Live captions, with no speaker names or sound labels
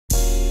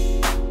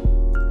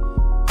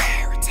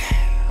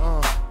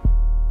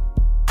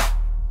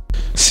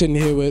Sitting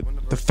here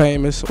with the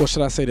famous, or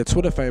should I say the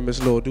Twitter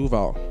famous Lil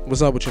Duval.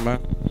 What's up with you, man?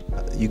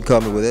 You can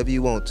call me whatever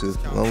you want to,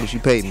 as long as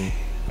you pay me.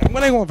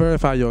 When they gonna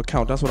verify your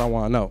account? That's what I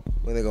want to know.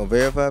 When they gonna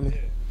verify me?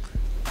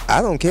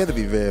 I don't care to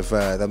be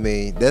verified. I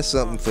mean, that's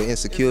something for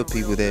insecure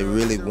people that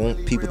really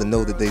want people to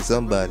know that they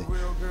somebody.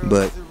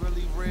 But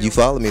you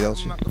follow me,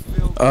 don't you?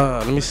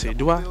 Let me see.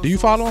 Do I? Do you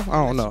follow him?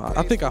 I don't know.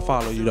 I think I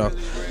follow you though.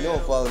 If you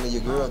don't follow me,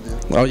 your girl do.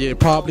 Oh yeah,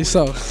 probably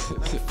so.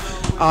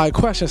 Alright,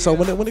 question. So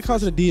when it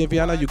comes to the DMV,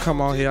 I know you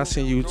come on here. I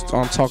seen you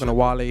talking to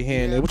Wale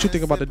here and there. What you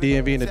think about the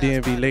DMV and the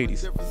DMV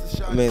ladies?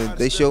 I mean,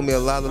 they show me a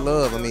lot of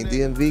love. I mean,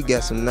 DMV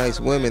got some nice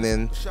women,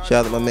 and shout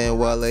out to my man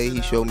Wale.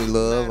 He showed me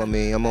love. I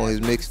mean, I'm on his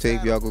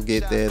mixtape. Y'all go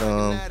get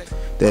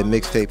that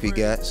mixtape he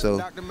got.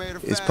 So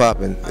it's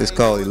popping. It's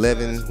called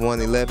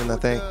 111, I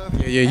think.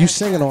 Yeah, you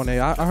singing on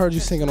there. I heard you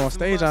singing on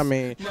stage. I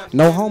mean,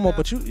 no homo,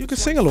 but you can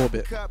sing a little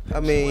bit. I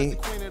mean,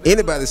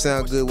 anybody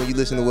sound good when you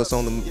listen to what's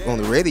on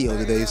the radio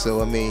today.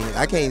 So I mean,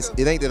 I can't.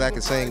 It ain't that I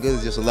can sing good.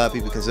 It's just a lot of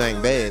people can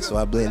sing bad. So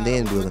I blend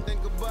in with them.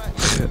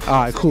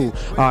 All right, cool.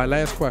 All right,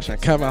 last question.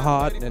 Kevin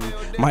Hart and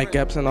Mike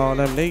Epps and all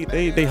them,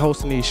 they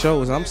hosting these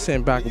shows. I'm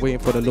sitting back waiting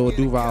for the Lil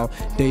Duval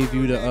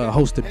debut to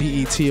host the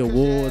BET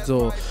Awards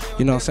or,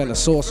 you know what I'm saying, the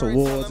Source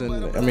Awards.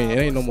 And I mean, it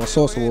ain't no more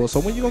Source Awards.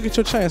 So when you gonna get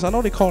your chance? I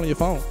know they calling your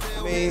phone.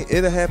 I mean,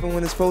 it'll happen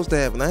when it's supposed to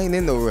happen. I ain't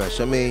in no rush.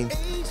 I mean,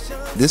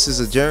 this is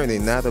a journey,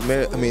 not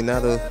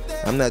a.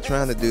 I'm not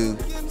trying to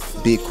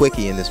be a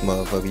quickie in this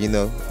motherfucker, you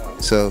know.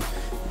 So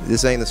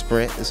this ain't a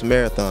sprint, it's a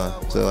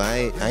marathon. So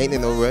I ain't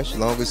in no rush. As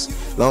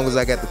long as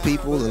I got the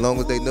people, as long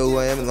as they know who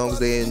I am, as long as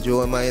they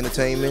enjoy my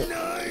entertainment,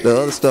 the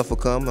other stuff will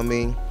come. I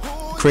mean,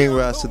 cream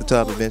rise to the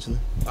top eventually.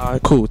 All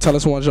right, cool. Tell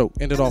us one joke.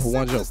 End it off with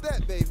one joke.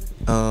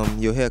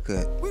 Your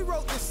haircut.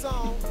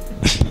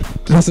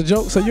 That's a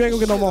joke? So you ain't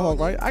gonna get no mohawk,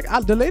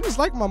 right? The ladies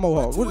like my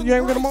mohawk. You ain't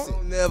gonna get a mohawk?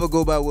 Don't never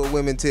go by what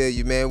women tell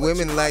you, man.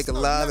 Women like a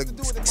lot of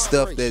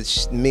stuff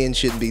that men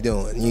shouldn't be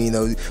doing. You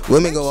know,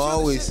 women gonna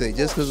always say,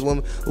 just because a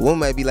woman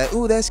might be like,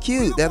 ooh, that's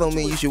cute, that don't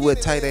mean you should wear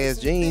tight ass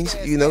jeans.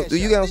 You know, do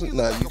you guys?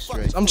 Nah, you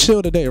straight. I'm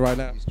chill today right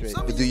now. Straight.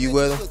 But do you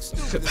wear them?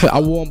 I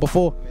wore them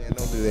before. Man,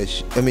 don't do that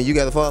shit. I mean, you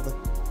got a father?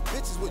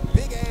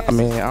 I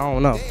mean, I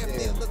don't know.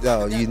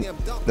 No,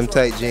 them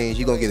tight jeans,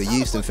 you gonna get a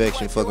yeast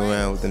infection fucking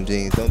around with them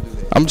jeans. Don't do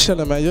that. I'm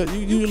chilling, man. You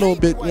a little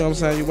bit, you know what I'm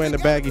saying? You wearing the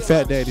baggy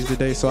fat daddies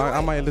today, so I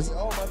might listen.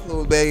 I'm a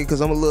little baggy because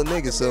I'm a little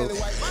nigga, so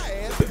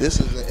this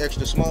is an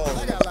extra small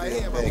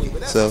baggy.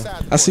 So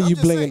I see you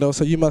blinging though,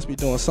 so you must be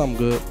doing something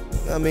good.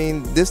 I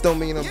mean, this don't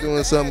mean I'm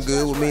doing something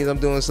good. What means I'm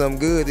doing something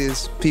good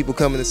is people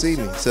coming to see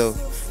me. So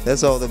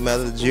that's all that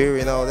matters. The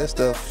jury and all that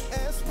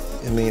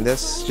stuff. I mean,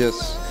 that's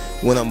just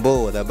when I'm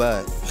bored, I buy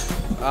it.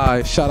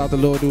 Alright, shout out to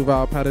Lil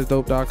Duval,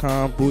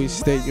 PatIsDope.com, Bowie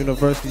State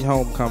University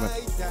homecoming.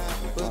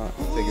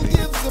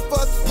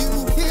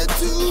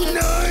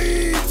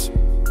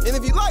 And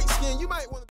if you like